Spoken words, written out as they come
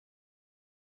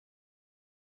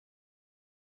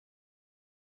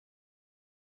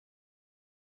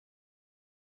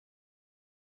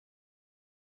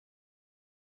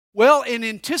Well, in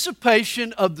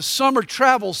anticipation of the summer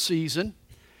travel season,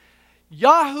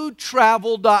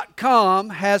 YahooTravel.com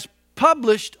has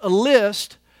published a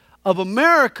list of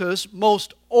America's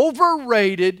most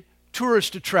overrated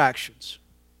tourist attractions.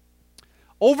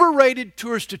 Overrated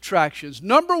tourist attractions.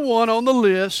 Number one on the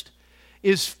list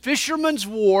is Fisherman's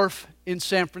Wharf in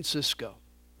San Francisco.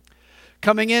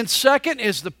 Coming in second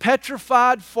is the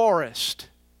Petrified Forest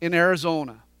in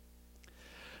Arizona.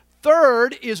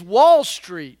 Third is Wall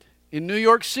Street in New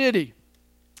York City.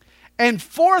 And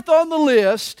fourth on the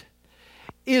list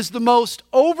is the most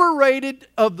overrated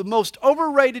of the most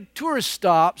overrated tourist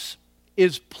stops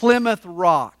is Plymouth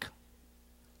Rock.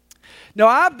 Now,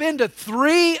 I've been to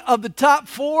 3 of the top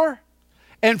 4,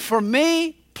 and for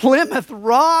me, Plymouth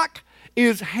Rock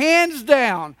is hands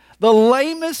down the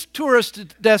lamest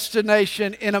tourist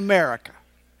destination in America.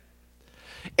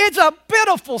 It's a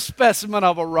pitiful specimen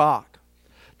of a rock.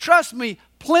 Trust me,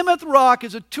 Plymouth Rock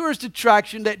is a tourist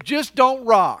attraction that just don't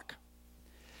rock.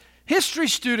 History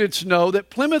students know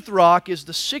that Plymouth Rock is the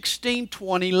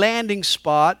 1620 landing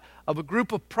spot of a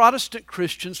group of Protestant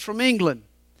Christians from England.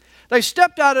 They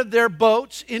stepped out of their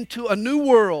boats into a new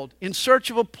world in search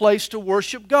of a place to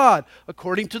worship God,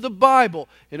 according to the Bible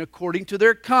and according to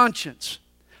their conscience.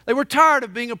 They were tired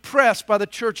of being oppressed by the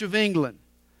Church of England.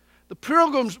 The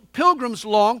pilgrims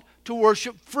longed to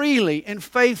worship freely and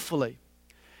faithfully.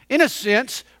 In a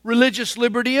sense, religious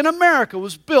liberty in America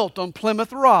was built on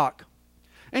Plymouth Rock.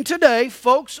 And today,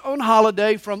 folks on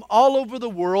holiday from all over the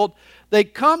world, they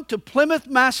come to Plymouth,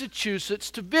 Massachusetts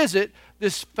to visit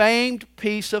this famed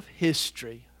piece of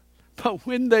history. But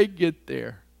when they get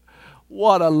there,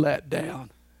 what a letdown.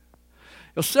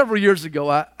 Several years ago,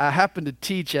 I happened to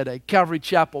teach at a Calvary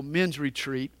Chapel men's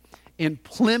retreat in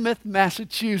Plymouth,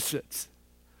 Massachusetts.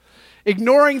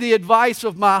 Ignoring the advice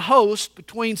of my host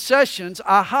between sessions,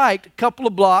 I hiked a couple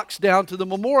of blocks down to the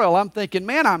memorial. I'm thinking,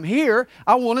 man, I'm here.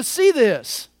 I want to see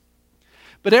this.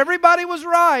 But everybody was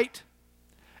right.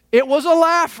 It was a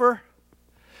laugher.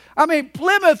 I mean,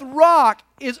 Plymouth Rock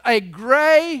is a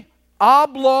gray,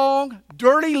 oblong,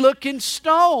 dirty-looking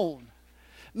stone.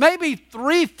 Maybe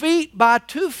 3 feet by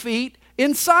 2 feet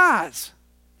in size.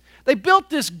 They built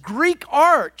this Greek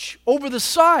arch over the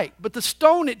site, but the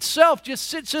stone itself just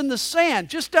sits in the sand,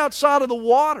 just outside of the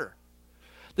water.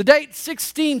 The date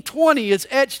 1620 is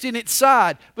etched in its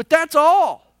side, but that's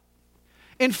all.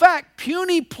 In fact,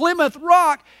 puny Plymouth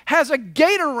Rock has a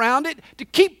gate around it to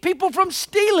keep people from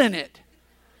stealing it.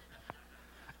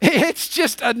 It's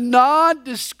just a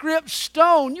nondescript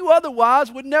stone you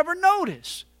otherwise would never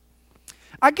notice.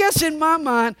 I guess in my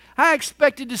mind, I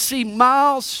expected to see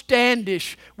Miles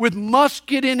Standish with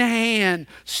musket in hand,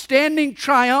 standing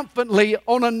triumphantly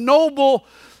on a noble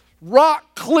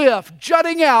rock cliff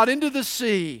jutting out into the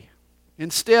sea.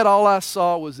 Instead, all I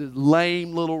saw was this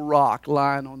lame little rock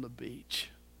lying on the beach.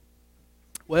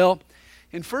 Well,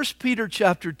 in 1 Peter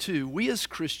chapter 2, we as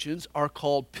Christians are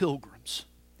called pilgrims.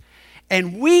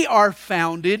 And we are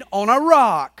founded on a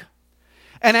rock.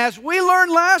 And as we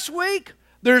learned last week,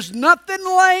 there's nothing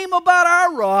lame about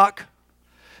our rock.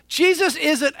 Jesus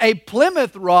isn't a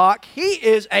Plymouth Rock. He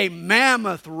is a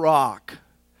Mammoth Rock.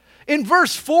 In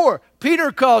verse 4,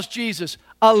 Peter calls Jesus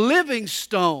a living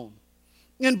stone.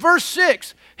 In verse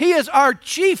 6, he is our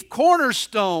chief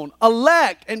cornerstone,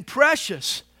 elect and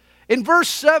precious. In verse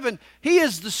 7, he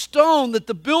is the stone that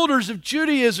the builders of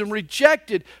Judaism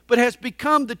rejected, but has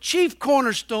become the chief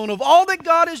cornerstone of all that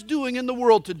God is doing in the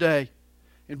world today.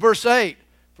 In verse 8,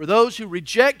 for those who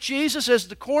reject Jesus as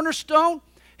the cornerstone,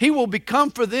 he will become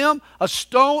for them a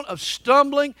stone of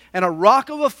stumbling and a rock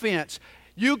of offense.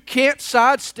 You can't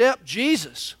sidestep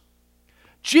Jesus.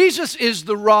 Jesus is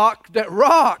the rock that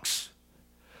rocks.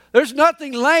 There's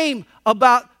nothing lame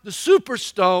about the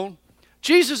superstone.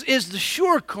 Jesus is the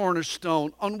sure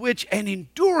cornerstone on which an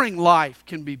enduring life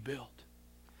can be built.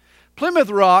 Plymouth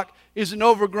Rock is an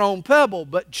overgrown pebble,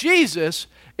 but Jesus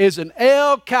is an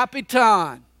El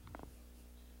Capitan.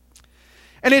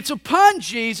 And it's upon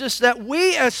Jesus that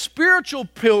we as spiritual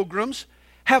pilgrims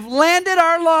have landed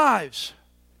our lives.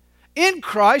 In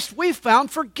Christ, we've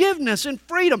found forgiveness and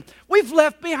freedom. We've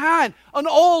left behind an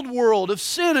old world of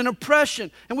sin and oppression,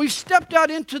 and we've stepped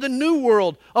out into the new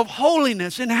world of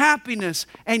holiness and happiness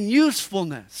and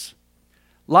usefulness.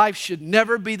 Life should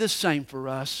never be the same for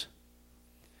us.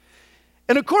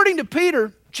 And according to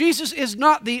Peter, Jesus is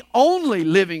not the only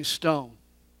living stone.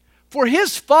 For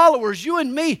his followers, you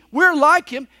and me, we're like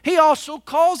him. He also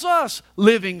calls us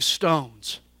living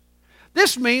stones.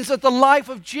 This means that the life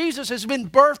of Jesus has been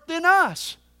birthed in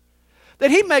us.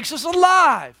 That he makes us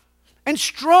alive and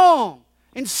strong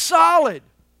and solid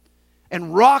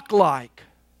and rock-like.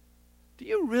 Do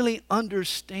you really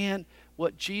understand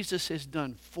what Jesus has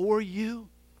done for you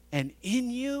and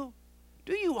in you?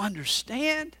 Do you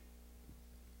understand?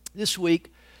 This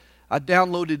week, I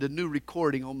downloaded a new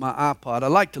recording on my iPod. I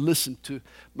like to listen to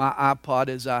my iPod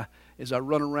as I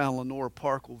run around Lenore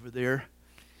Park over there.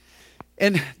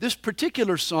 And this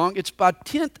particular song, it's by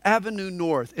 10th Avenue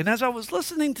North. And as I was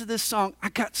listening to this song, I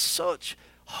got such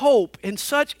hope and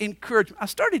such encouragement. I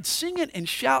started singing and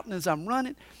shouting as I'm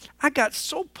running. I got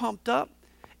so pumped up.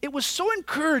 It was so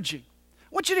encouraging. I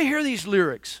want you to hear these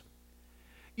lyrics.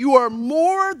 You are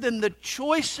more than the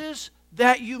choices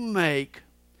that you make.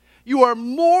 You are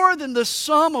more than the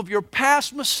sum of your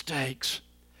past mistakes.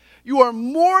 You are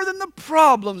more than the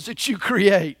problems that you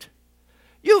create.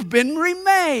 You've been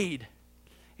remade.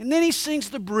 And then he sings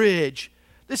the bridge.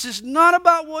 This is not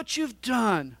about what you've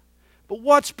done, but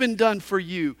what's been done for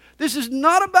you. This is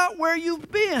not about where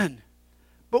you've been,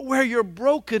 but where your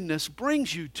brokenness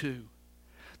brings you to.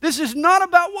 This is not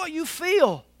about what you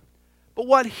feel, but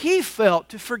what he felt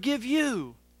to forgive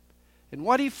you and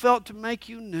what he felt to make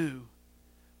you new.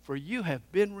 For you have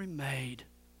been remade.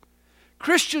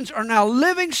 Christians are now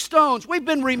living stones. We've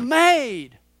been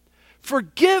remade,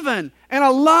 forgiven, and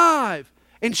alive,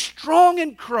 and strong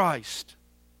in Christ.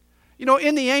 You know,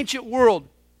 in the ancient world,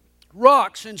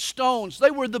 rocks and stones,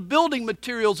 they were the building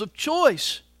materials of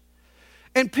choice.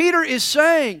 And Peter is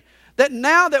saying that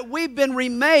now that we've been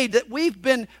remade, that we've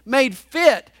been made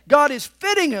fit, God is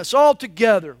fitting us all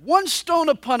together, one stone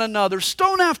upon another,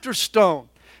 stone after stone.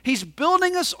 He's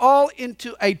building us all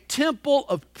into a temple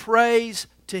of praise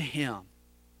to Him.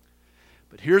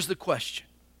 But here's the question.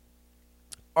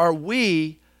 Are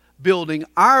we building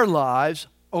our lives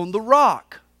on the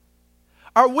rock?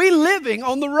 Are we living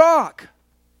on the rock?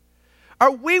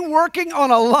 Are we working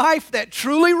on a life that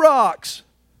truly rocks?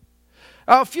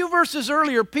 A few verses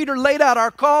earlier, Peter laid out our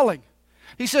calling.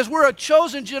 He says we're a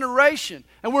chosen generation,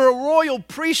 and we're a royal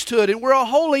priesthood, and we're a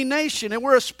holy nation, and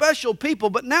we're a special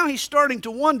people. But now he's starting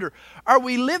to wonder, are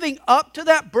we living up to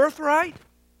that birthright?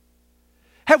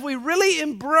 Have we really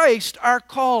embraced our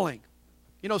calling?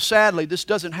 You know, sadly, this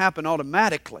doesn't happen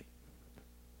automatically.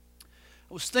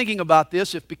 I was thinking about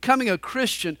this. If becoming a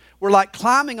Christian were like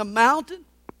climbing a mountain,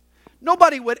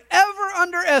 nobody would ever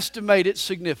underestimate its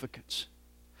significance.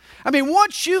 I mean,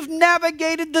 once you've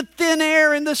navigated the thin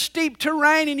air and the steep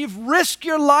terrain and you've risked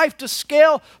your life to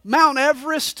scale Mount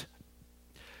Everest,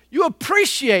 you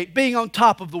appreciate being on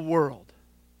top of the world.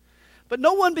 But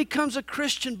no one becomes a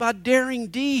Christian by daring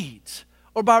deeds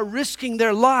or by risking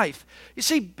their life. You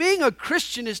see, being a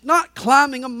Christian is not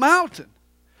climbing a mountain.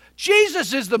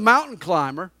 Jesus is the mountain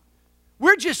climber.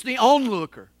 We're just the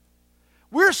onlooker.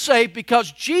 We're saved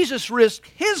because Jesus risked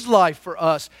His life for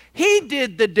us. He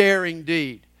did the daring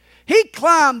deed. He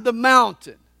climbed the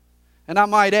mountain, and I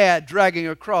might add, dragging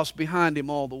a cross behind Him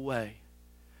all the way.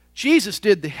 Jesus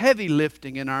did the heavy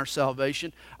lifting in our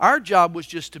salvation. Our job was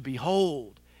just to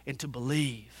behold and to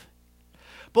believe.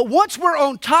 But once we're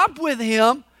on top with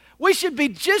Him, we should be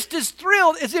just as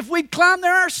thrilled as if we'd climbed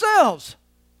there ourselves.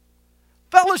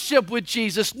 Fellowship with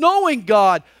Jesus, knowing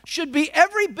God, should be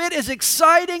every bit as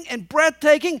exciting and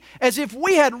breathtaking as if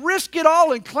we had risked it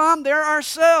all and climbed there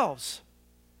ourselves.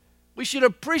 We should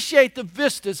appreciate the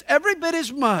vistas every bit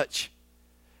as much,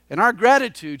 and our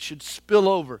gratitude should spill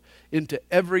over into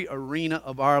every arena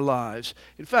of our lives.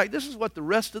 In fact, this is what the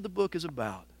rest of the book is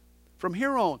about. From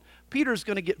here on, Peter's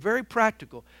going to get very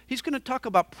practical. He's going to talk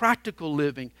about practical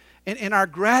living and our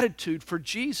gratitude for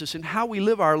Jesus and how we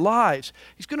live our lives.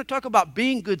 He's going to talk about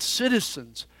being good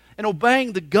citizens and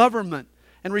obeying the government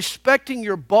and respecting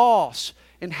your boss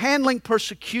and handling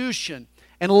persecution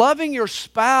and loving your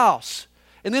spouse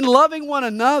and then loving one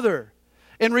another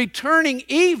and returning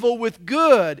evil with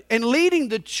good and leading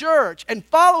the church and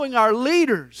following our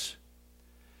leaders.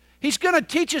 He's going to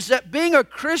teach us that being a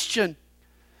Christian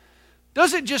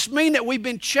doesn't just mean that we've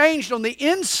been changed on the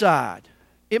inside.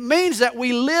 It means that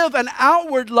we live an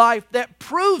outward life that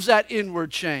proves that inward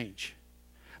change.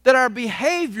 That our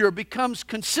behavior becomes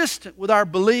consistent with our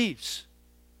beliefs.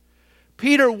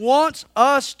 Peter wants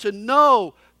us to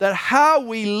know that how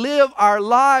we live our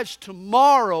lives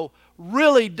tomorrow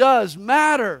really does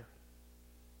matter.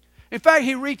 In fact,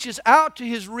 he reaches out to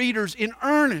his readers in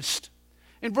earnest.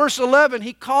 In verse 11,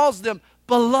 he calls them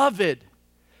beloved.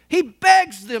 He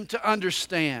begs them to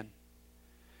understand.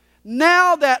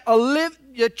 Now that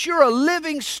you're a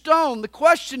living stone, the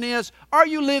question is, are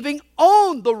you living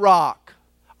on the rock?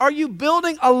 Are you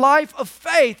building a life of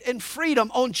faith and freedom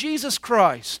on Jesus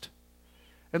Christ?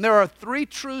 And there are three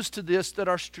truths to this that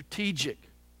are strategic.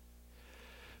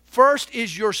 First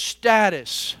is your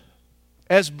status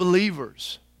as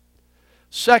believers.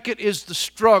 Second is the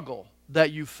struggle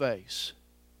that you face.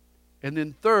 And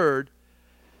then third,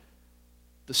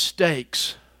 the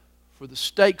stakes. For the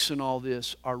stakes in all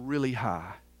this are really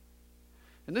high.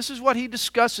 And this is what he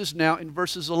discusses now in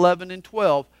verses 11 and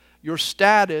 12. Your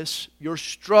status, your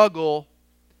struggle,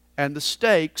 and the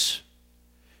stakes.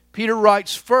 Peter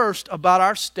writes first about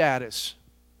our status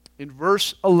in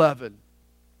verse 11.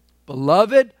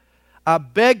 Beloved, I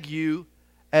beg you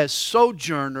as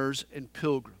sojourners and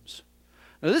pilgrims.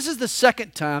 Now this is the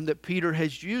second time that Peter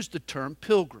has used the term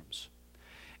pilgrims.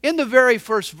 In the very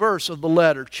first verse of the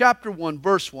letter, chapter 1,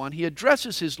 verse 1, he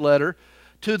addresses his letter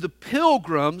to the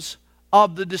pilgrims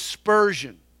of the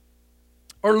dispersion,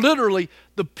 or literally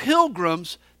the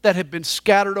pilgrims that have been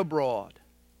scattered abroad.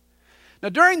 Now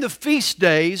during the feast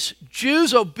days,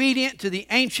 Jews obedient to the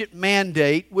ancient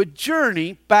mandate would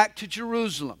journey back to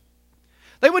Jerusalem.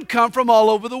 They would come from all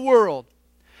over the world.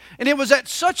 And it was at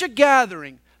such a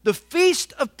gathering, the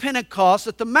Feast of Pentecost,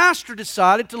 that the Master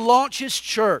decided to launch his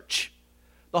church.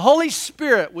 The Holy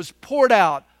Spirit was poured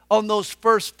out on those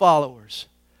first followers.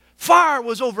 Fire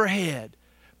was overhead.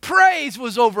 Praise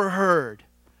was overheard.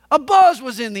 A buzz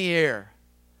was in the air.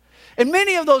 And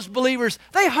many of those believers,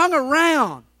 they hung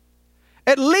around,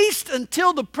 at least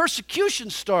until the persecution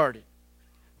started.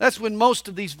 That's when most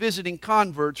of these visiting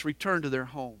converts returned to their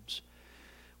homes.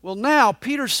 Well, now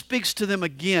Peter speaks to them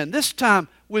again, this time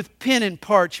with pen and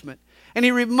parchment. And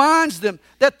he reminds them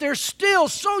that they're still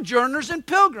sojourners and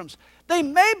pilgrims. They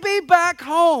may be back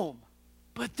home,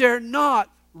 but they're not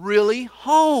really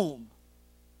home.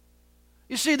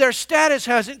 You see, their status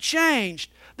hasn't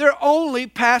changed. They're only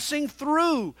passing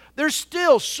through. They're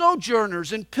still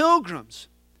sojourners and pilgrims.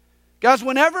 Guys,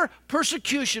 whenever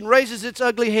persecution raises its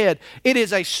ugly head, it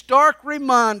is a stark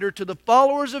reminder to the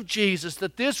followers of Jesus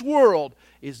that this world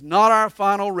is not our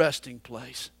final resting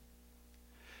place.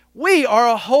 We are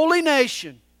a holy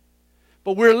nation,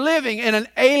 but we're living in an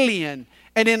alien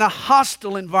and in a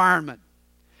hostile environment.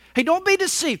 Hey, don't be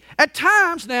deceived. At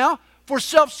times now, for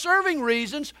self-serving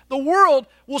reasons, the world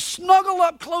will snuggle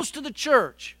up close to the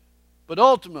church. But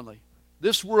ultimately,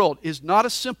 this world is not a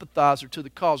sympathizer to the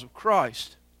cause of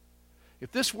Christ.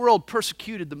 If this world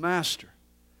persecuted the Master,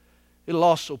 it'll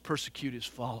also persecute his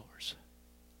followers.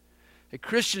 Hey,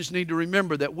 Christians need to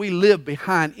remember that we live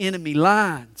behind enemy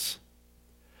lines.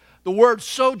 The word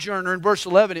sojourner in verse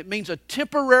 11, it means a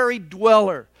temporary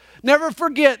dweller. Never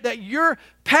forget that your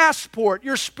passport,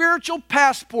 your spiritual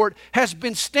passport, has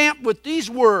been stamped with these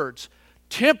words: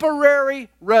 temporary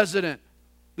resident.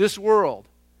 This world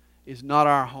is not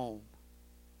our home.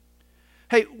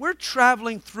 Hey, we're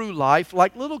traveling through life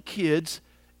like little kids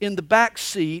in the back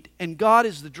seat, and God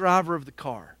is the driver of the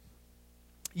car.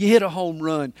 You hit a home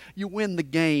run, you win the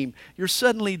game, you're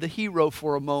suddenly the hero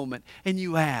for a moment, and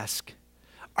you ask,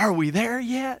 are we there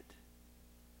yet?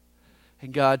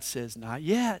 And God says, not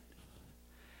yet.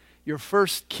 Your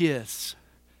first kiss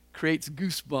creates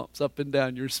goosebumps up and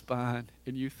down your spine,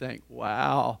 and you think,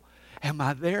 wow, am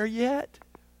I there yet?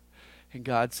 And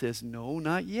God says, no,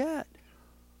 not yet.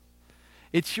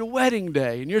 It's your wedding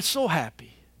day, and you're so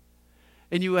happy.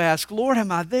 And you ask, Lord,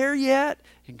 am I there yet?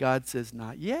 And God says,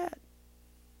 not yet.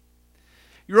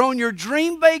 You're on your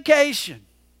dream vacation,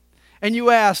 and you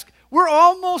ask, we're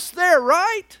almost there,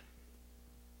 right?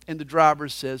 And the driver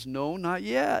says, no, not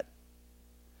yet.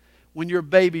 When your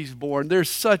baby's born, there's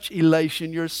such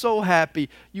elation. You're so happy.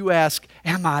 You ask,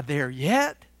 am I there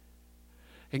yet?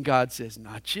 And God says,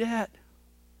 not yet.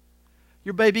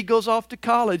 Your baby goes off to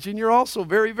college, and you're also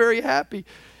very, very happy.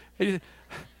 And you,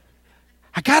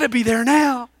 I got to be there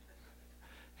now.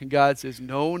 And God says,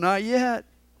 no, not yet.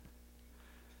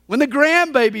 When the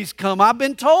grandbabies come, I've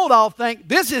been told, I'll think,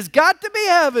 this has got to be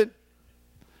heaven.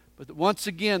 But once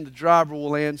again, the driver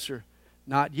will answer,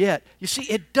 not yet. You see,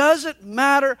 it doesn't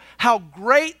matter how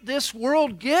great this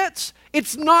world gets.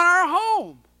 It's not our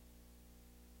home.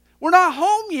 We're not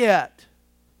home yet.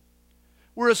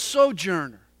 We're a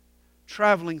sojourner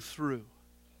traveling through.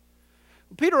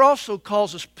 Peter also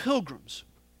calls us pilgrims.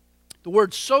 The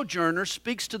word sojourner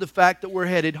speaks to the fact that we're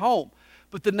headed home.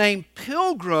 But the name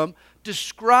pilgrim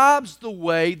describes the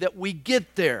way that we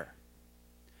get there.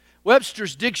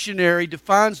 Webster's dictionary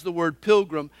defines the word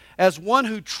pilgrim as one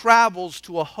who travels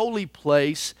to a holy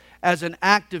place as an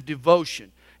act of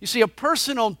devotion. You see, a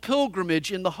person on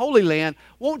pilgrimage in the Holy Land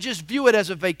won't just view it as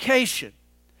a vacation.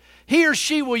 He or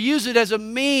she will use it as a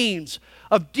means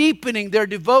of deepening their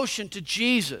devotion to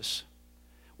Jesus.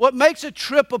 What makes a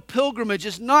trip a pilgrimage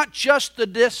is not just the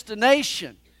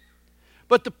destination,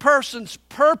 but the person's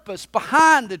purpose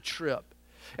behind the trip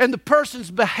and the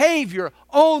person's behavior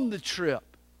on the trip.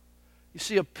 You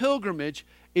see, a pilgrimage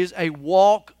is a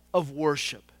walk of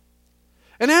worship.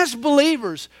 And as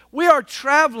believers, we are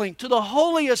traveling to the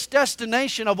holiest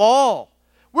destination of all.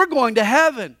 We're going to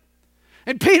heaven.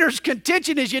 And Peter's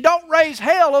contention is you don't raise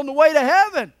hell on the way to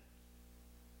heaven.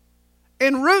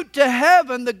 En route to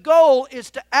heaven, the goal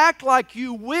is to act like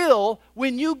you will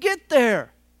when you get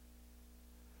there.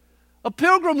 A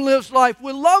pilgrim lives life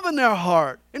with love in their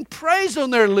heart and praise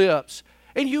on their lips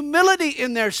and humility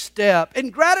in their step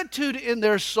and gratitude in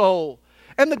their soul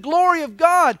and the glory of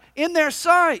God in their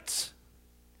sights.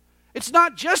 It's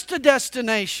not just a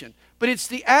destination, but it's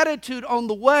the attitude on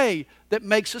the way that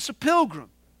makes us a pilgrim.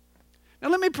 Now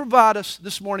let me provide us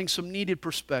this morning some needed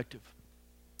perspective.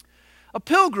 A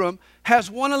pilgrim has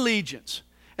one allegiance,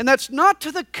 and that's not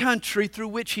to the country through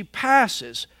which he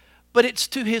passes, but it's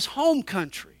to his home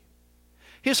country.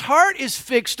 His heart is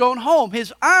fixed on home.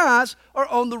 His eyes are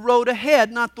on the road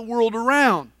ahead, not the world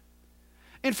around.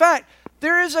 In fact,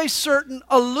 there is a certain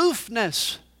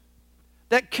aloofness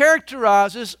that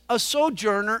characterizes a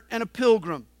sojourner and a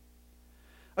pilgrim.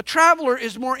 A traveler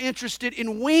is more interested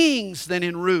in wings than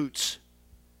in roots.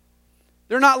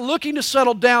 They're not looking to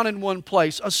settle down in one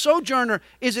place. A sojourner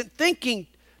isn't thinking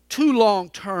too long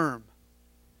term.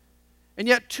 And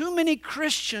yet too many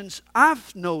Christians,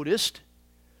 I've noticed,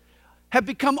 have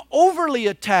become overly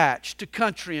attached to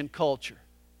country and culture.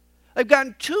 They've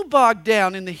gotten too bogged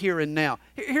down in the here and now.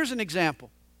 Here's an example.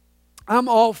 I'm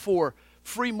all for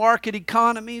free market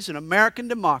economies and American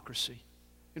democracy.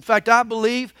 In fact, I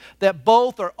believe that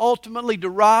both are ultimately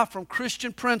derived from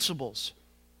Christian principles.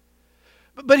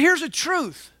 But here's the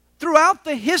truth. Throughout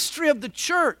the history of the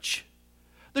church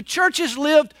has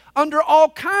lived under all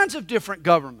kinds of different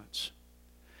governments.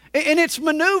 And it's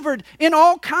maneuvered in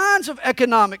all kinds of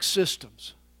economic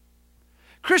systems.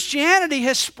 Christianity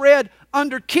has spread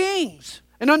under kings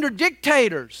and under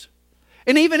dictators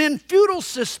and even in feudal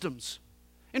systems.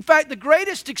 In fact, the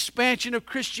greatest expansion of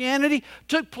Christianity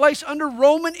took place under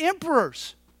Roman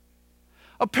emperors.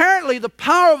 Apparently, the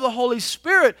power of the Holy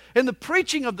Spirit and the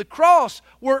preaching of the cross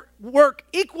work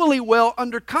equally well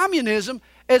under communism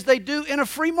as they do in a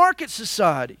free market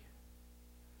society.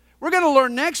 We're going to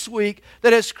learn next week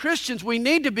that as Christians we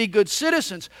need to be good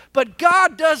citizens, but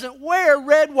God doesn't wear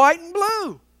red, white, and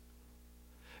blue.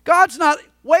 God's not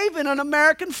waving an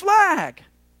American flag.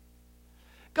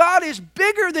 God is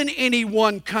bigger than any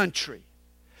one country.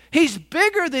 He's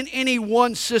bigger than any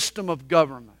one system of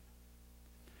government.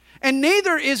 And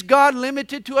neither is God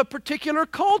limited to a particular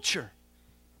culture.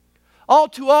 All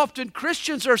too often,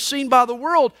 Christians are seen by the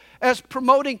world as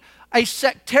promoting a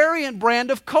sectarian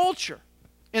brand of culture.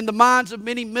 In the minds of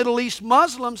many Middle East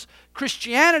Muslims,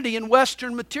 Christianity and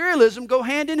Western materialism go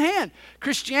hand in hand.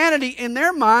 Christianity, in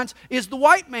their minds, is the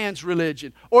white man's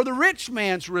religion or the rich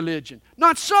man's religion.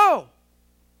 Not so.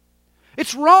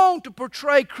 It's wrong to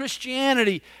portray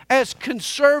Christianity as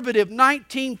conservative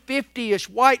 1950-ish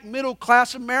white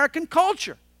middle-class American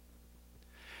culture.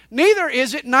 Neither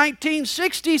is it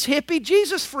 1960s hippie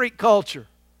Jesus freak culture.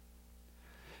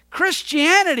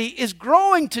 Christianity is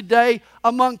growing today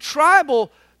among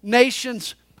tribal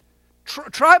nations,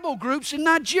 tribal groups in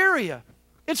Nigeria.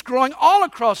 It's growing all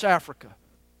across Africa.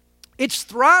 It's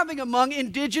thriving among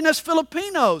indigenous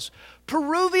Filipinos.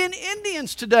 Peruvian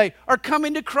Indians today are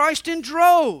coming to Christ in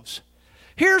droves.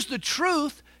 Here's the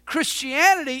truth.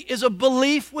 Christianity is a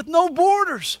belief with no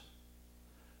borders.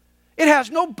 It has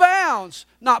no bounds,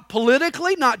 not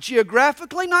politically, not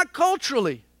geographically, not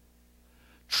culturally.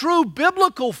 True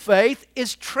biblical faith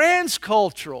is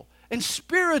transcultural and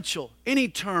spiritual and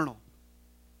eternal.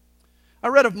 I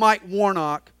read of Mike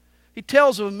Warnock. He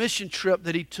tells of a mission trip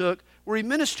that he took where he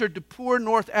ministered to poor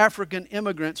North African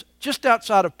immigrants just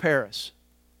outside of Paris.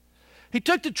 He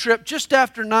took the trip just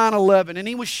after 9/11, and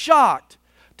he was shocked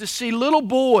to see little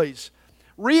boys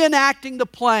reenacting the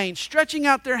plane, stretching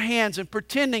out their hands and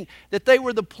pretending that they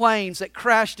were the planes that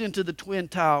crashed into the Twin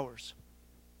Towers.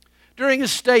 During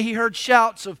his stay, he heard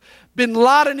shouts of, "Bin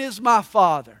Laden is my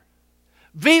father.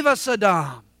 Viva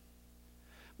Saddam."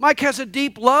 Mike has a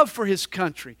deep love for his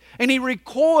country, and he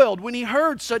recoiled when he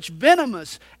heard such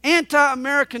venomous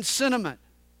anti-American sentiment.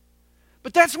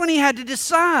 But that's when he had to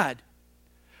decide.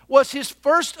 Was his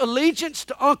first allegiance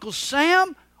to Uncle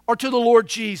Sam or to the Lord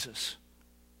Jesus?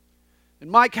 And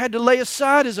Mike had to lay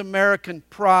aside his American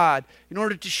pride in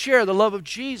order to share the love of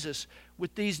Jesus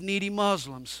with these needy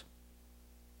Muslims.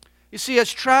 You see,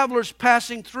 as travelers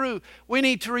passing through, we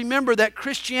need to remember that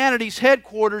Christianity's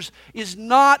headquarters is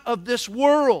not of this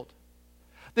world.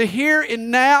 The here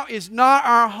and now is not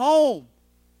our home.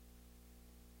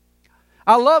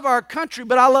 I love our country,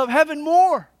 but I love heaven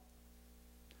more.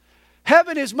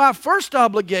 Heaven is my first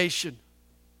obligation.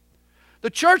 The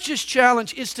church's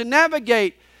challenge is to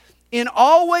navigate in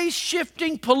always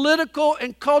shifting political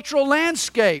and cultural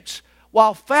landscapes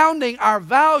while founding our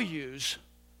values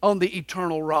on the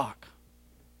eternal rock.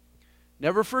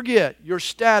 Never forget, your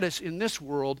status in this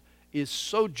world is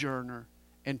sojourner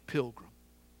and pilgrim.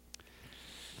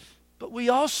 But we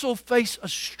also face a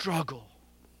struggle.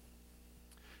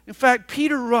 In fact,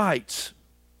 Peter writes,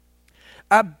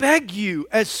 I beg you,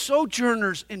 as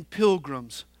sojourners and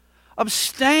pilgrims,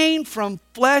 abstain from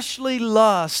fleshly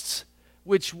lusts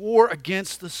which war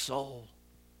against the soul.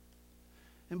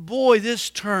 And boy, this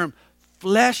term,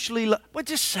 fleshly lusts, well, it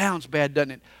just sounds bad,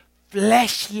 doesn't it?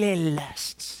 Fleshly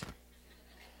lusts.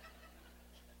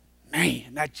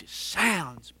 Man, that just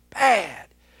sounds bad.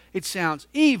 It sounds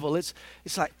evil. It's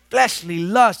like fleshly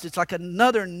lust. It's like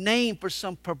another name for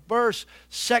some perverse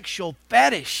sexual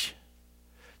fetish.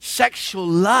 Sexual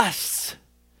lusts.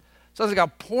 Sounds like a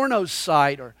porno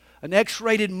site or an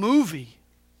X-rated movie.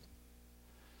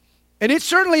 And it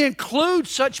certainly includes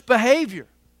such behavior.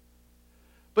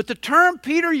 But the term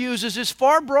Peter uses is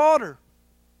far broader.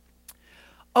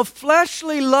 A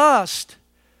fleshly lust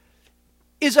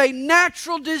is a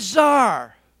natural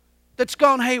desire that's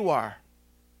gone haywire.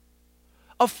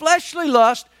 A fleshly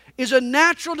lust is a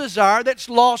natural desire that's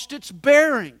lost its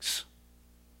bearings.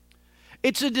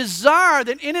 It's a desire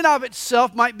that in and of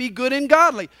itself might be good and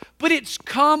godly, but it's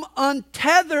come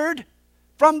untethered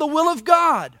from the will of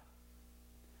God.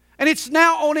 And it's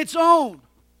now on its own.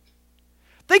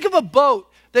 Think of a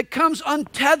boat that comes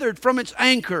untethered from its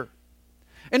anchor.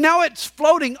 And now it's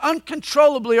floating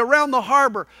uncontrollably around the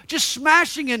harbor, just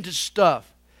smashing into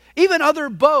stuff. Even other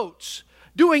boats,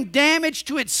 doing damage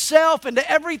to itself and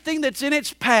to everything that's in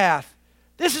its path.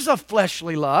 This is a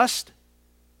fleshly lust.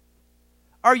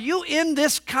 Are you in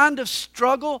this kind of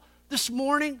struggle this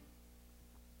morning?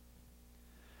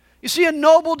 You see, a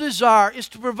noble desire is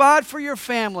to provide for your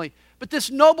family, but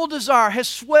this noble desire has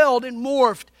swelled and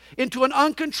morphed into an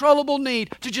uncontrollable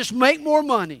need to just make more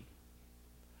money.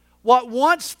 What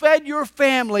once fed your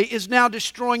family is now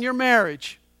destroying your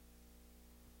marriage.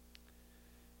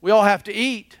 We all have to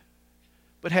eat,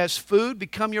 but has food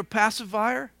become your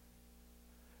pacifier?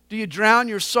 Do you drown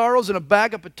your sorrows in a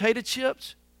bag of potato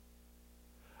chips?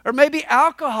 Or maybe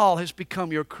alcohol has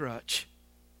become your crutch.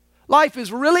 Life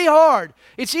is really hard.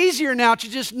 It's easier now to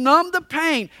just numb the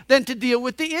pain than to deal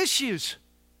with the issues.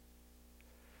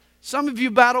 Some of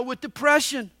you battle with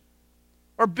depression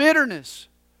or bitterness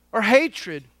or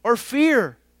hatred or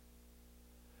fear.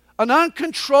 An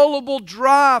uncontrollable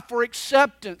drive for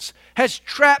acceptance has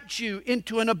trapped you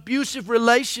into an abusive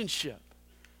relationship.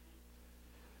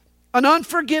 An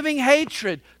unforgiving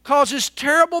hatred causes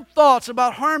terrible thoughts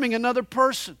about harming another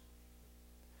person.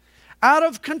 Out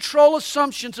of control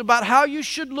assumptions about how you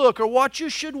should look or what you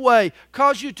should weigh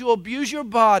cause you to abuse your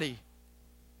body.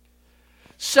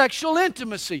 Sexual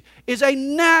intimacy is a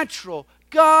natural,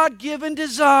 God-given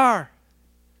desire.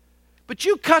 But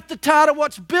you cut the tie to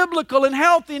what's biblical and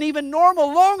healthy and even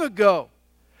normal long ago.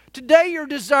 Today your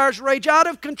desires rage out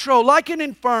of control like an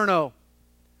inferno.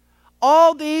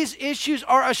 All these issues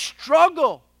are a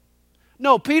struggle.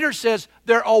 No, Peter says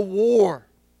they're a war.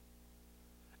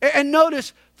 And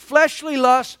notice, fleshly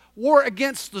lusts war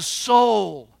against the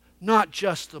soul, not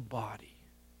just the body.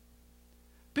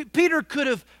 Peter could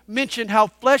have mentioned how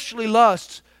fleshly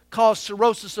lusts cause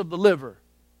cirrhosis of the liver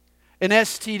and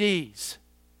STDs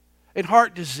and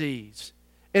heart disease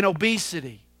and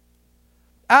obesity.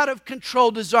 Out of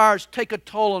control desires take a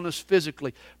toll on us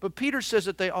physically. But Peter says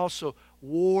that they also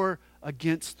war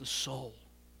against the soul.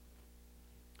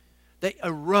 They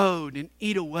erode and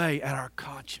eat away at our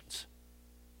conscience.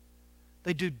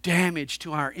 They do damage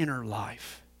to our inner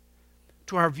life,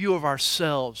 to our view of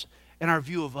ourselves and our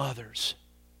view of others.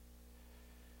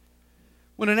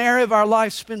 When an area of our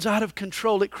life spins out of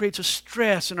control, it creates a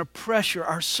stress and a pressure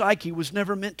our psyche was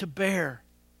never meant to bear.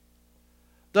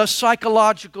 Thus,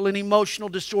 psychological and emotional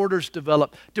disorders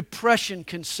develop. Depression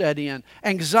can set in.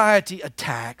 Anxiety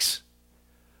attacks.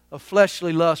 A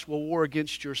fleshly lust will war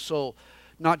against your soul,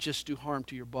 not just do harm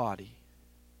to your body.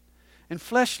 And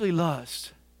fleshly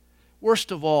lust,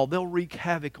 worst of all, they'll wreak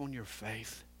havoc on your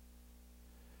faith.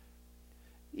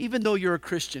 Even though you're a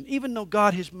Christian, even though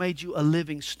God has made you a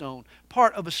living stone,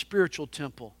 part of a spiritual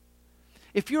temple,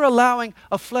 if you're allowing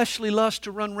a fleshly lust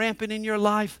to run rampant in your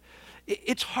life,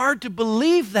 it's hard to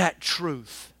believe that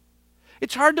truth.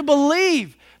 It's hard to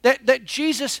believe that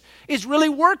Jesus is really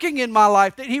working in my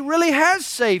life, that He really has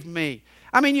saved me.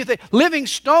 I mean, you think living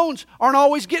stones aren't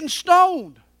always getting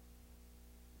stoned.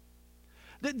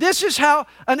 This is how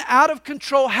an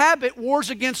out-of-control habit wars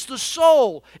against the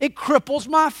soul. It cripples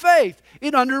my faith.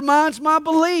 It undermines my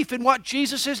belief in what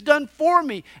Jesus has done for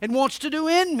me and wants to do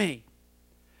in me.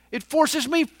 It forces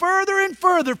me further and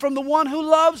further from the one who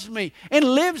loves me and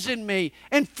lives in me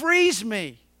and frees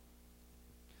me.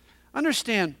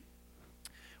 Understand,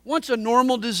 once a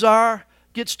normal desire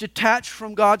gets detached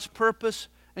from God's purpose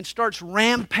and starts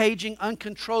rampaging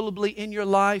uncontrollably in your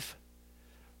life,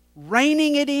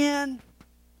 reining it in,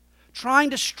 trying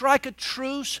to strike a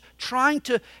truce, trying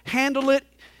to handle it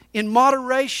in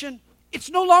moderation, it's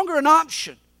no longer an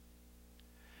option.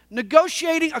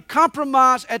 Negotiating a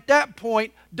compromise at that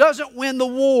point doesn't win the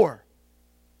war.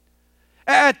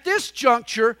 At this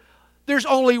juncture, there's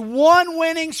only one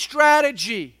winning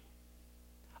strategy: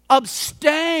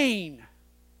 abstain.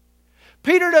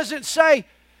 Peter doesn't say,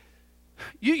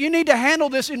 you need to handle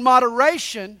this in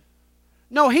moderation.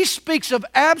 No, he speaks of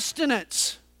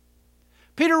abstinence.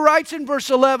 Peter writes in verse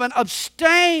 11,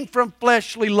 abstain from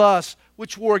fleshly lusts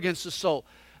which war against the soul.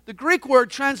 The Greek word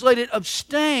translated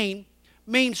abstain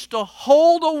means to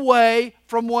hold away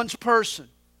from one's person,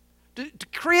 to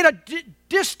create a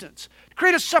distance, to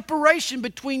create a separation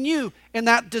between you and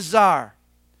that desire.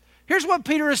 Here's what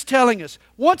Peter is telling us.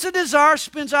 Once a desire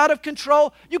spins out of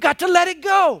control, you got to let it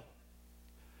go.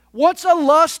 Once a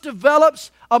lust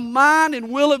develops a mind and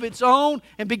will of its own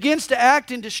and begins to act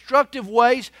in destructive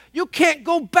ways, you can't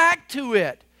go back to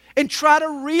it and try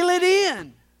to reel it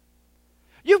in.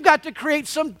 You've got to create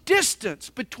some distance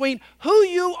between who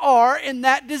you are and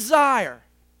that desire.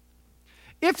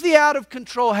 If the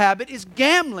out-of-control habit is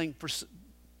gambling,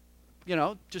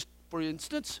 just for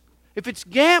instance, if it's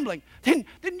gambling, then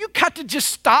you got to just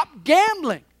stop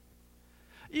gambling.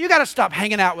 You got to stop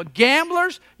hanging out with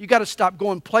gamblers. You got to stop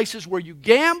going places where you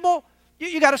gamble.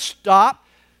 You got to stop.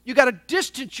 You got to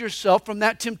distance yourself from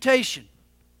that temptation.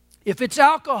 If it's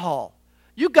alcohol,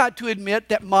 you got to admit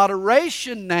that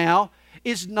moderation now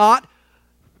is not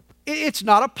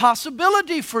a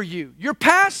possibility for you. You're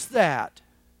past that.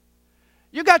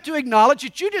 You got to acknowledge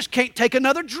that you just can't take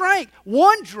another drink.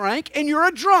 One drink and you're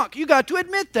a drunk. You got to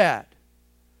admit that.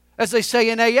 As they say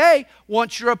in AA,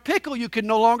 once you're a pickle, you can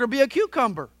no longer be a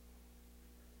cucumber.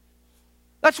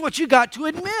 That's what you got to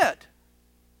admit.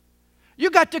 You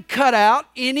got to cut out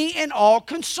any and all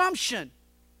consumption.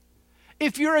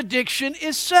 If your addiction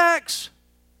is sex,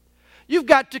 you've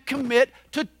got to commit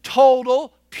to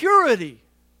total purity.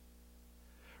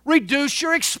 Reduce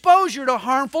your exposure to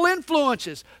harmful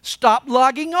influences. Stop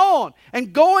logging on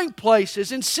and going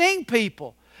places and seeing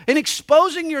people and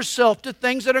exposing yourself to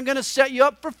things that are going to set you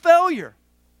up for failure.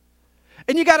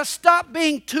 And you got to stop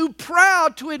being too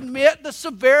proud to admit the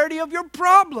severity of your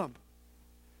problem.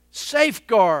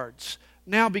 Safeguards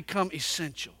now become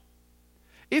essential.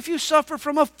 If you suffer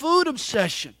from a food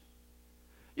obsession,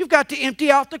 you've got to empty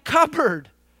out the cupboard.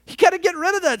 You got to get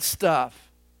rid of that stuff.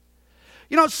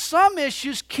 Some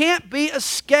issues can't be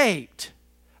escaped.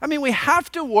 We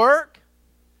have to work.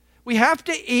 We have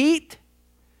to eat.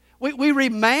 We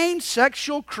remain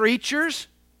sexual creatures.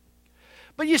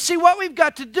 But you see, what we've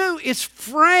got to do is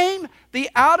frame the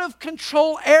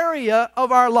out-of-control area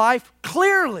of our life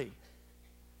clearly.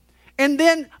 And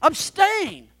then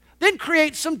abstain. Then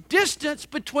create some distance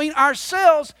between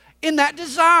ourselves and that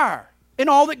desire and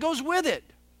all that goes with it.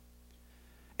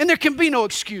 And there can be no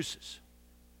excuses.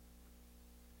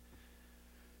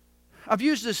 I've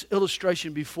used this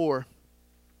illustration before,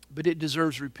 but it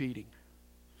deserves repeating.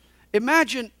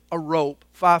 Imagine a rope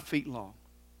 5 feet long.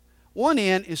 One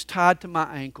end is tied to my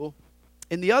ankle,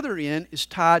 and the other end is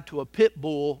tied to a pit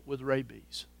bull with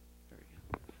rabies. There you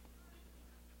go.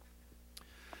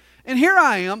 And here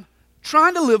I am,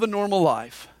 trying to live a normal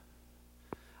life.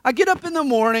 I get up in the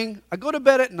morning, I go to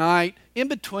bed at night. In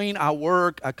between, I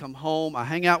work, I come home, I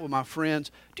hang out with my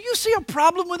friends. Do you see a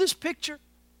problem with this picture?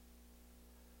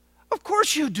 Of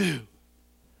course you do.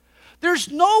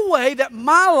 There's no way that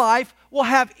my life will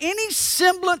have any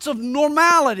semblance of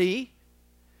normality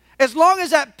as long as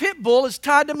that pit bull is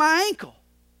tied to my ankle.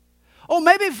 Oh,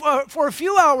 maybe for a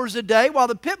few hours a day while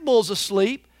the pit bull's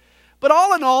asleep, but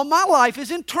all in all, my life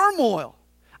is in turmoil.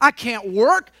 I can't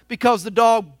work because the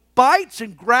dog bites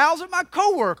and growls at my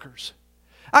coworkers.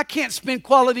 I can't spend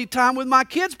quality time with my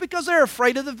kids because they're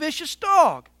afraid of the vicious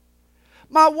dog.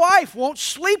 My wife won't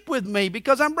sleep with me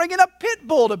because I'm bringing a pit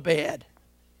bull to bed.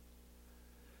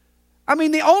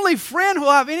 The only friend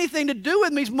who'll have anything to do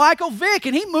with me is Michael Vick,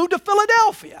 and he moved to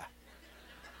Philadelphia.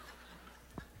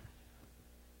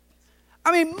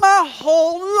 My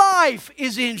whole life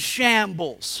is in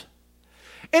shambles.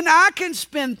 And I can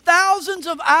spend thousands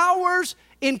of hours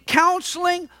in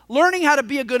counseling, learning how to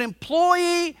be a good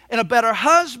employee and a better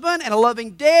husband and a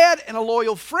loving dad and a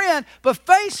loyal friend. But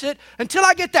face it, until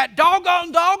I get that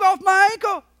doggone dog off my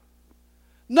ankle,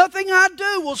 Nothing I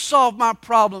do will solve my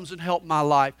problems and help my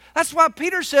life. That's why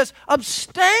Peter says,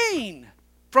 abstain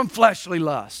from fleshly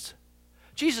lusts.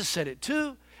 Jesus said it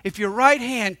too. If your right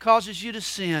hand causes you to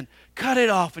sin, cut it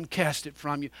off and cast it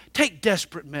from you. Take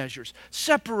desperate measures.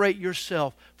 Separate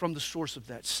yourself from the source of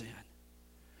that sin.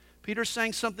 Peter's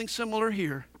saying something similar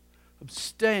here.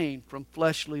 Abstain from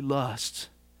fleshly lusts.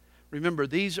 Remember,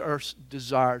 these are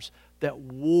desires that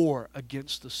war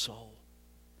against the soul.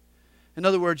 In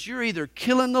other words, you're either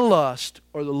killing the lust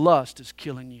or the lust is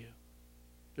killing you.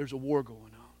 There's a war going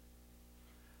on.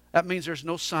 That means there's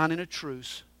no sign in a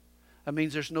truce. That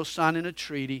means there's no sign in a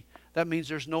treaty. That means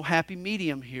there's no happy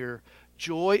medium here.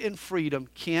 Joy and freedom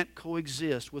can't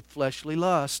coexist with fleshly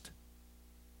lust.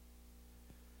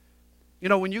 You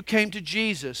know, when you came to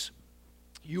Jesus,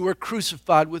 you were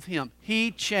crucified with Him.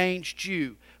 He changed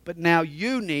you. But now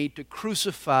you need to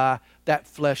crucify that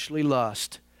fleshly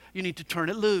lust. You need to turn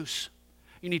it loose.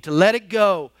 You need to let it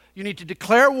go. You need to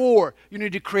declare war. You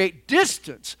need to create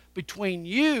distance between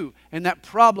you and that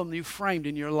problem you framed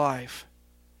in your life.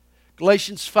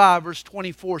 Galatians 5 verse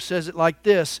 24 says it like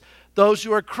this. Those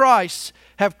who are Christ's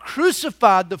have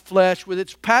crucified the flesh with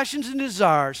its passions and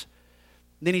desires.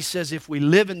 And then he says, if we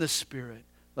live in the Spirit,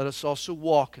 let us also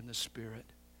walk in the Spirit.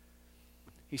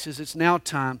 He says it's now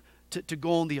time to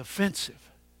go on the offensive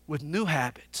with new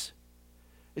habits.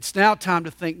 It's now time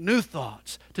to think new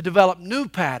thoughts, to develop new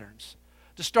patterns,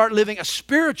 to start living a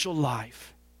spiritual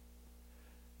life.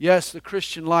 Yes, the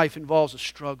Christian life involves a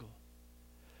struggle,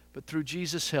 but through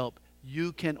Jesus' help,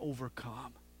 you can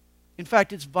overcome. In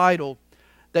fact, it's vital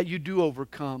that you do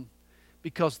overcome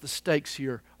because the stakes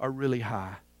here are really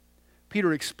high.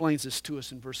 Peter explains this to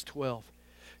us in verse 12.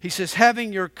 He says,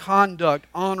 having your conduct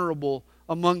honorable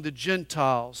among the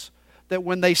Gentiles, that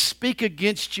when they speak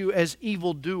against you as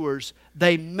evildoers,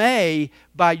 they may,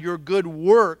 by your good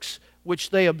works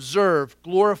which they observe,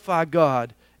 glorify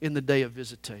God in the day of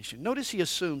visitation. Notice he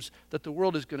assumes that the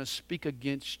world is going to speak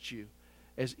against you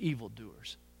as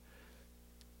evildoers.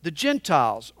 The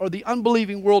Gentiles, or the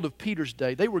unbelieving world of Peter's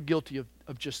day, they were guilty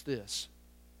of just this.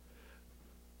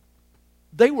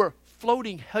 They were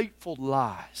floating hateful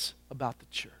lies about the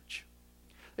church.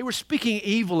 They were speaking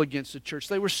evil against the church.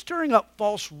 They were stirring up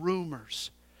false rumors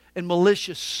and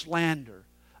malicious slander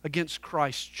against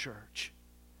Christ's church.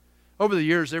 Over the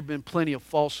years, there have been plenty of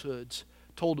falsehoods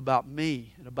told about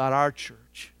me and about our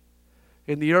church.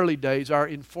 In the early days, our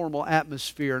informal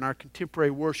atmosphere and our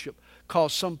contemporary worship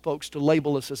caused some folks to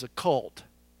label us as a cult.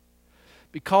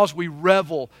 Because we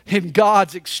revel in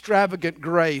God's extravagant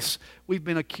grace, we've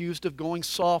been accused of going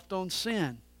soft on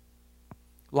sin.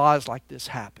 Lies like this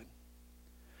happen.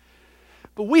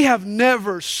 But we have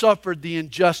never suffered the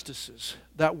injustices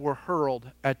that were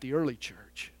hurled at the early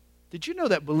church. Did you know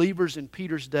that believers in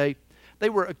Peter's day, they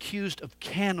were accused of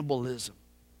cannibalism?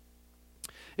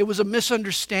 It was a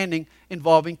misunderstanding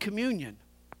involving communion.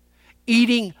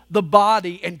 Eating the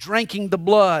body and drinking the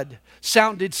blood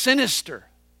sounded sinister.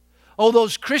 Oh,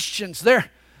 those Christians, they're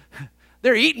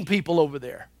eating people over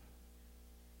there.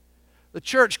 The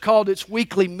church called its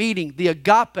weekly meeting the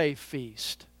Agape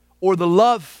Feast or the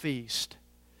Love Feast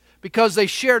because they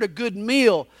shared a good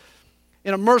meal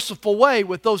in a merciful way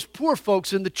with those poor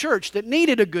folks in the church that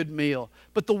needed a good meal.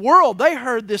 But the world, they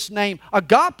heard this name,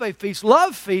 Agape Feast,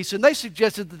 Love Feast, and they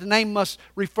suggested that the name must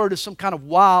refer to some kind of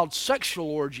wild sexual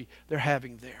orgy they're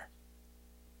having there.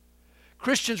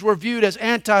 Christians were viewed as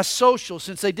antisocial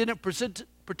since they didn't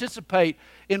participate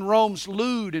in Rome's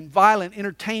lewd and violent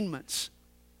entertainments.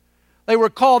 They were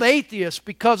called atheists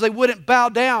because they wouldn't bow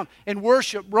down and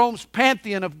worship Rome's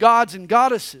pantheon of gods and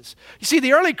goddesses. You see,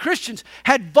 the early Christians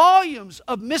had volumes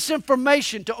of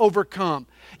misinformation to overcome.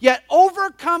 Yet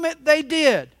overcome it they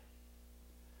did.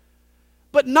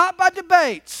 But not by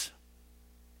debates,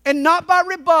 and not by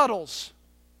rebuttals,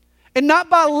 and not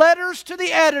by letters to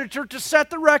the editor to set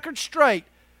the record straight.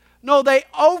 No, they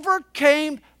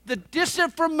overcame the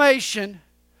disinformation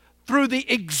through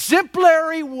the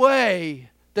exemplary way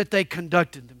that they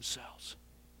conducted themselves.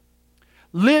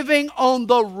 Living on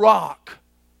the rock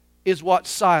is what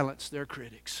silenced their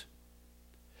critics.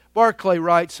 Barclay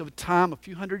writes of a time a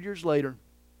few hundred years later.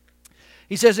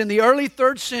 He says, in the early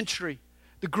 3rd century,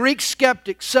 the Greek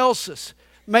skeptic Celsus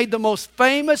made the most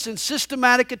famous and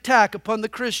systematic attack upon the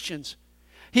Christians.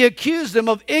 He accused them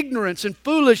of ignorance and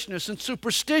foolishness and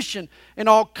superstition and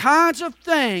all kinds of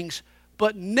things,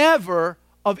 but never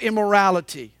of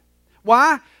immorality.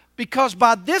 Why? Because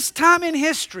by this time in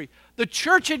history, the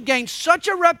church had gained such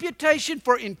a reputation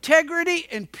for integrity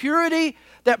and purity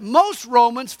that most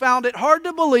Romans found it hard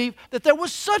to believe that there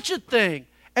was such a thing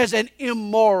as an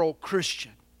immoral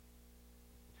Christian.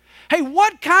 Hey,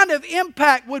 what kind of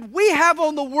impact would we have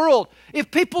on the world if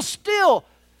people still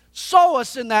saw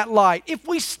us in that light, if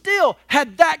we still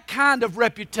had that kind of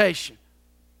reputation?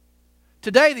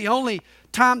 Today, the only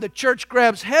time the church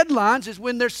grabs headlines is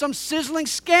when there's some sizzling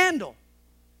scandal.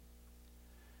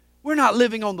 We're not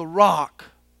living on the rock.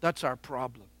 That's our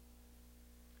problem.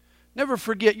 Never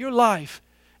forget, your life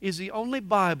is the only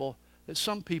Bible that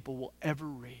some people will ever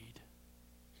read.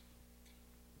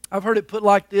 I've heard it put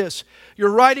like this: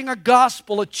 you're writing a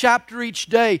gospel, a chapter each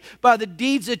day, by the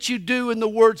deeds that you do and the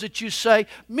words that you say.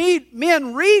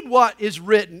 Men read what is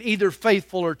written, either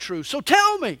faithful or true. So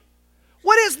tell me,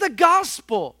 what is the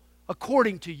gospel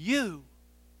according to you?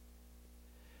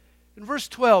 In verse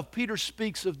 12, Peter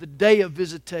speaks of the day of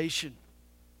visitation.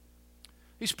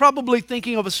 He's probably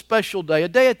thinking of a special day, a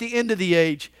day at the end of the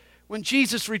age, when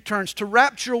Jesus returns to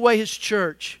rapture away His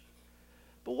church.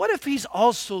 But what if He's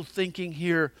also thinking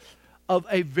here of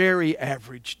a very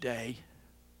average day?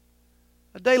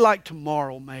 A day like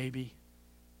tomorrow, maybe.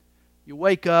 You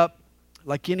wake up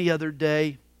like any other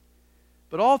day,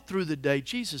 but all through the day,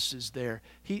 Jesus is there.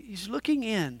 He's looking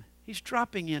in. He's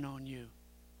dropping in on you.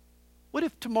 What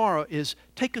if tomorrow is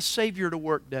take a Savior to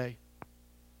work day?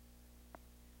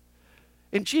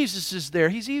 And Jesus is there.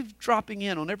 He's eavesdropping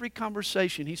in on every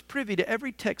conversation. He's privy to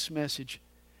every text message.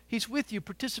 He's with you,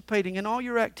 participating in all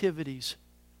your activities.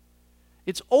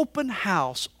 It's open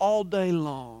house all day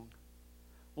long.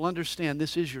 Well, understand,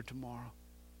 this is your tomorrow,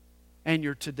 and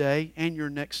your today, and your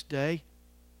next day.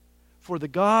 For the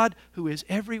God who is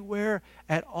everywhere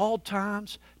at all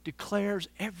times declares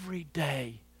every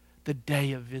day the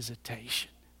day of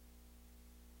visitation.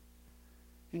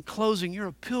 In closing, you're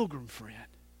a pilgrim, friend.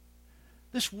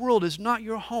 This world is not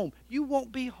your home. You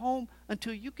won't be home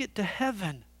until you get to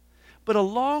heaven. But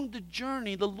along the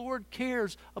journey, the Lord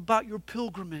cares about your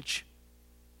pilgrimage.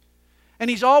 And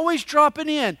He's always dropping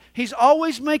in. He's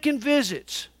always making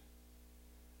visits.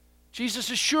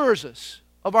 Jesus assures us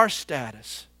of our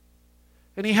status.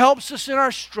 And He helps us in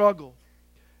our struggle.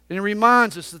 And He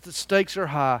reminds us that the stakes are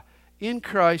high. In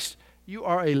Christ, you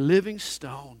are a living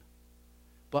stone.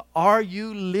 But are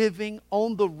you living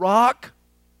on the rock?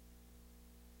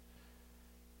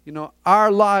 You know,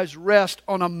 our lives rest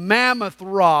on a mammoth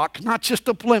rock, not just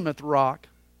a Plymouth rock.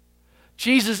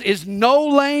 Jesus is no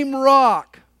lame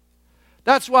rock.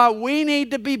 That's why we need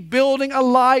to be building a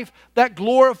life that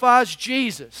glorifies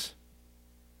Jesus.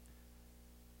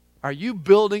 Are you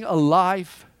building a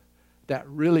life that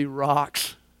really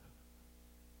rocks?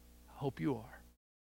 I hope you are.